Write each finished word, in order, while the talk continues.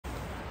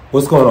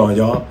What's going on,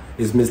 y'all?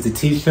 It's Mr.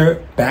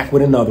 T-Shirt back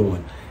with another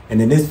one.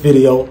 And in this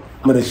video,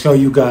 I'm going to show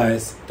you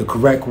guys the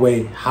correct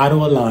way how to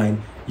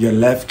align your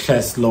left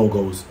chest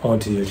logos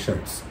onto your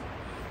shirts.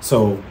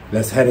 So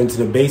let's head into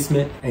the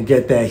basement and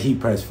get that heat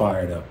press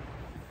fired up.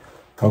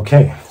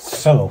 Okay,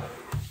 so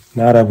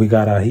now that we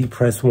got our heat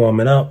press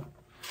warming up,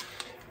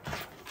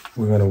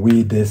 we're going to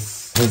weed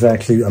this.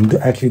 I'm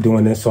actually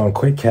doing this on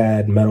quick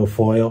CAD metal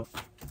foil.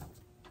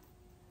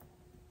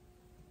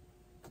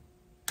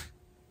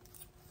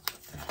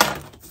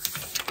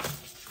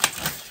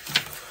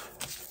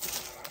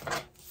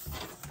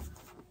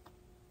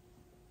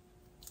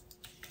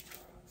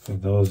 For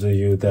those of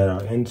you that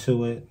are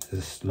into it,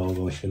 this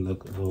logo should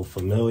look a little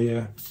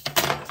familiar.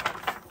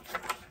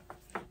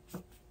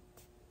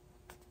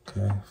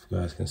 Okay, if you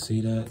guys can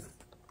see that.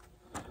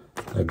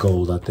 That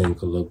gold, I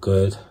think, will look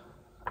good.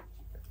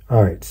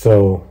 All right,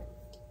 so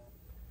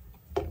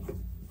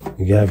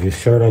you have your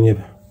shirt on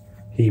your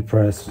heat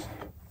press.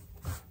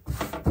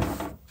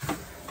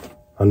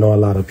 I know a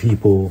lot of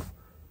people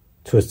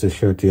twist the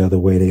shirt the other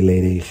way. They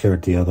lay their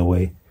shirt the other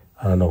way.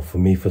 I don't know, for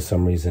me, for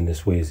some reason,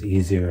 this way is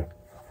easier.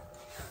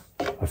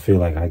 I feel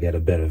like I get a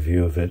better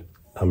view of it.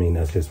 I mean,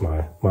 that's just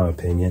my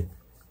opinion.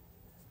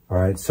 All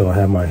right, so I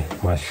have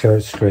my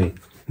shirt straight.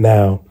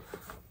 Now,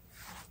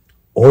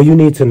 all you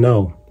need to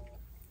know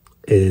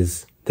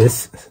is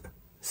this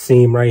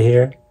seam right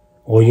here.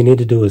 All you need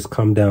to do is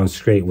come down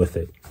straight with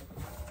it.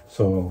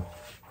 So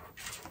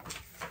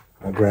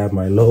I grab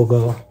my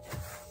logo.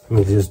 Let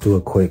me just do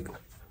a quick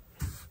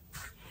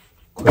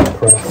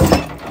press.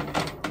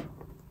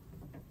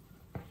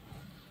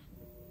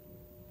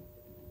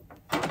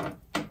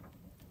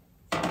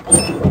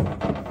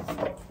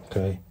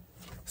 Okay,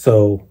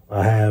 so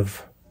I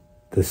have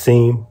the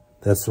seam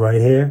that's right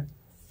here.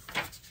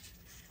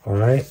 All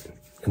right,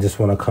 I just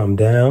want to come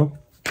down,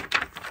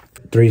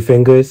 3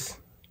 fingers.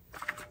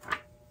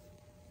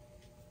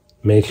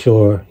 Make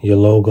sure your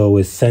logo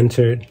is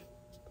centered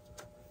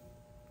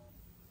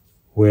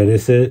where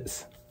this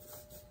is,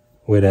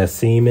 where that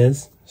seam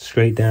is,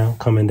 straight down,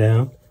 coming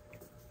down.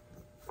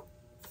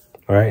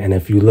 All right, and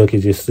if you look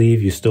at your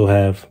sleeve, you still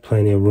have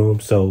plenty of room,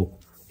 so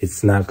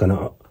it's not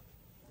gonna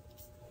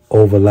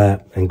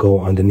overlap and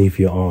go underneath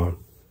your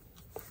arm.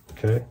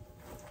 Okay.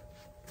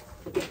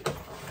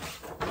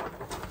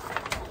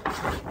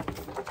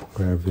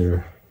 Grab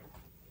your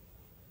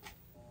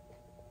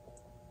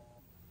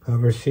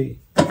cover sheet.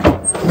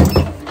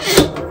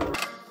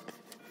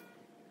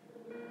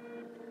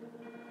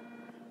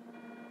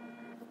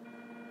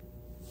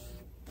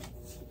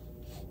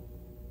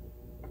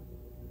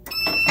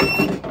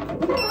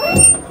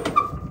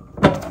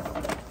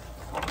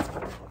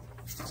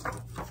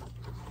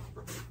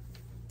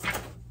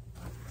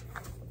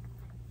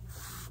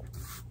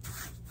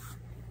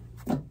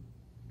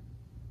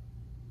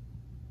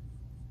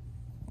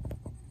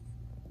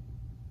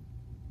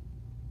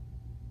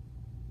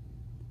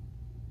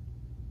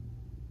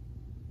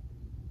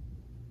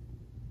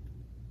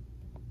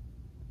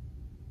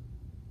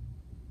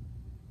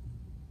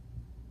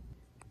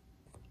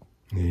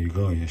 There you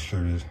go, your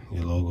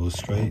logo is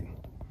straight.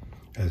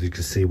 As you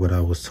can see, what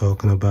I was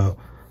talking about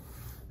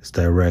is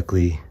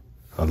directly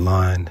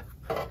aligned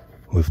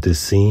with this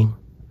seam.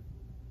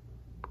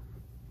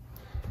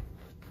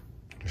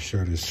 Your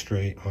shirt is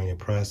straight on your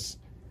press,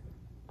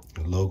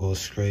 your logo is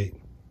straight,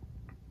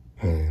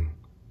 and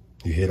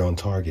you hit on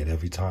target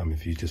every time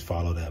if you just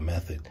follow that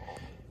method.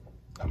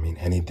 I mean,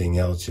 anything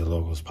else, your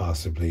logo is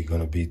possibly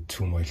gonna be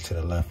too much to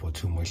the left or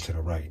too much to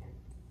the right.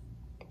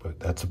 But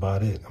that's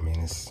about it. I mean,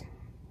 it's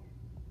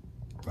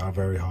not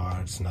very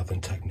hard, it's nothing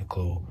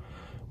technical,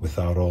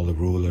 without all the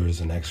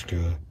rulers and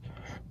extra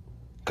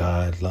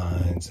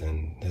guidelines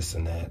and this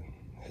and that.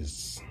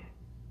 It's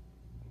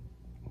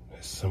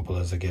as simple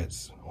as it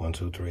gets. 1,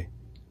 2, 3.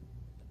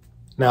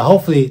 Now,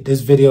 hopefully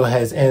this video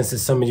has answered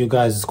some of you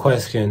guys'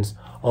 questions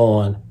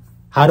on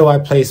how do I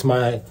place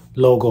my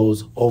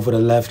logos over the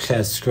left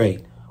chest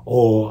straight,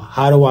 or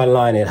how do I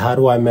line it, how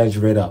do I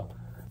measure it up.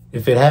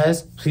 If it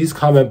has, please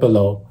comment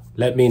below,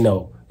 let me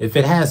know. If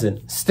it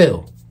hasn't,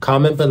 still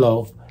comment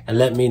below and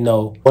let me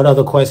know what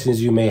other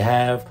questions you may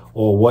have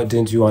or what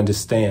didn't you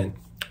understand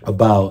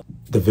about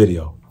the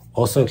video.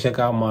 Also, check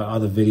out my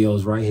other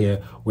videos right here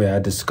where I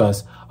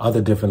discuss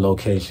other different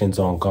locations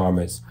on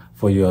garments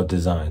for your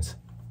designs.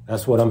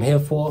 That's what I'm here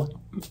for,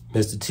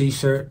 Mr.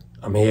 T-Shirt.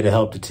 I'm here to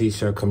help the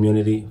T-shirt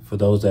community, for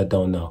those that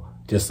don't know,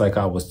 just like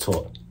I was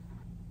taught.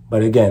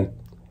 But again,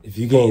 if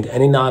you gained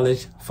any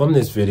knowledge from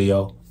this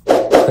video,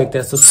 click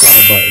that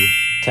subscribe button,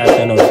 tap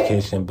that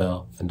notification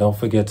bell, and don't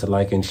forget to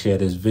like and share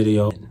this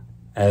video.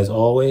 As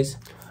always,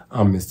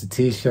 I'm Mr.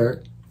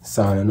 T-Shirt,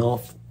 signing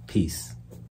off. Peace.